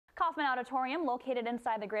Kaufman Auditorium, located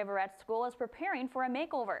inside the Graverette School, is preparing for a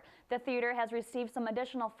makeover. The theater has received some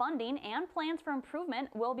additional funding and plans for improvement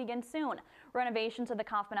will begin soon. Renovation to the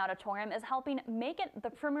Kaufman Auditorium is helping make it the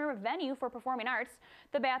premier venue for performing arts.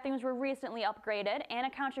 The bathrooms were recently upgraded, and a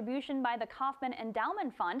contribution by the Kaufman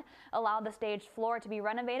Endowment Fund allowed the stage floor to be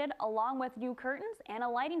renovated along with new curtains and a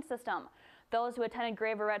lighting system. Those who attended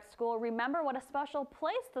Graverette School remember what a special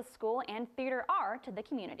place the school and theater are to the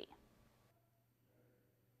community.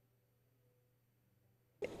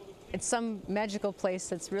 It's some magical place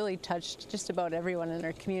that's really touched just about everyone in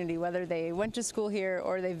our community, whether they went to school here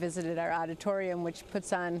or they visited our auditorium, which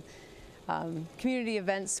puts on community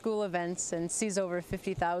events, school events, and sees over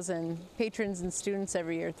 50,000 patrons and students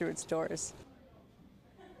every year through its doors.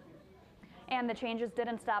 And the changes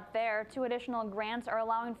didn't stop there. 2 additional grants are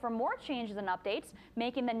allowing for more changes and updates,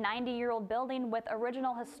 making the 90-year-old building with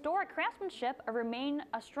original historic craftsmanship remain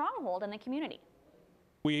a stronghold in the community.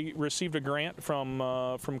 We received a grant from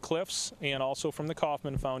Cliffs and also from the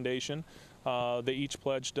Kaufman Foundation. They each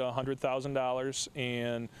pledged $100,000,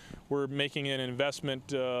 and we're making an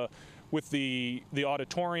investment with the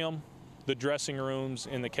auditorium, the dressing rooms,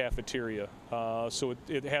 and the cafeteria. So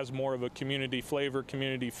it has more of a community flavor,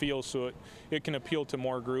 community feel, so it can appeal to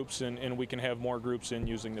more groups, and we can have more groups in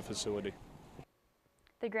using the facility.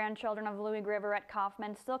 The grandchildren of Louis Graverette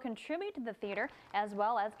Kaufman still contribute to the theater as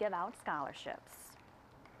well as give out scholarships.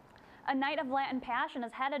 A Night of Latin Passion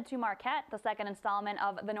is headed to Marquette. The second installment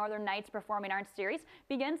of the Northern Nights Performing Arts Series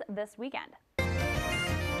begins this weekend.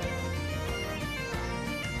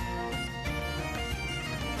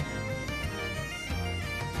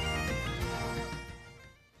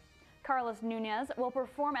 Carlos Nunez will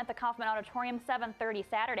perform at the Kaufman Auditorium 7:30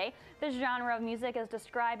 Saturday. This genre of music is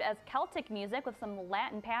described as Celtic music with some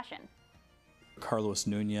Latin passion. Carlos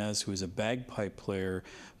Nunez, who is a bagpipe player,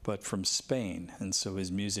 but from Spain, and so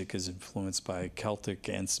his music is influenced by Celtic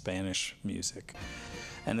and Spanish music.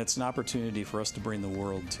 And it's an opportunity for us to bring the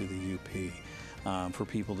world to the UP, for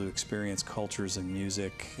people to experience cultures and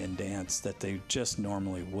music and dance that they just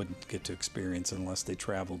normally wouldn't get to experience unless they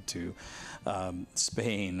traveled to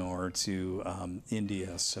Spain or to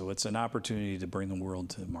India. So it's an opportunity to bring the world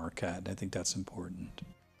to Marquette. I think that's important.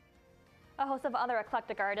 A host of other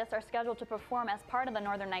eclectic artists are scheduled to perform as part of the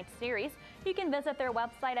Northern Nights series. You can visit their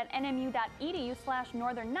website at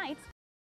nmu.edu/northernnights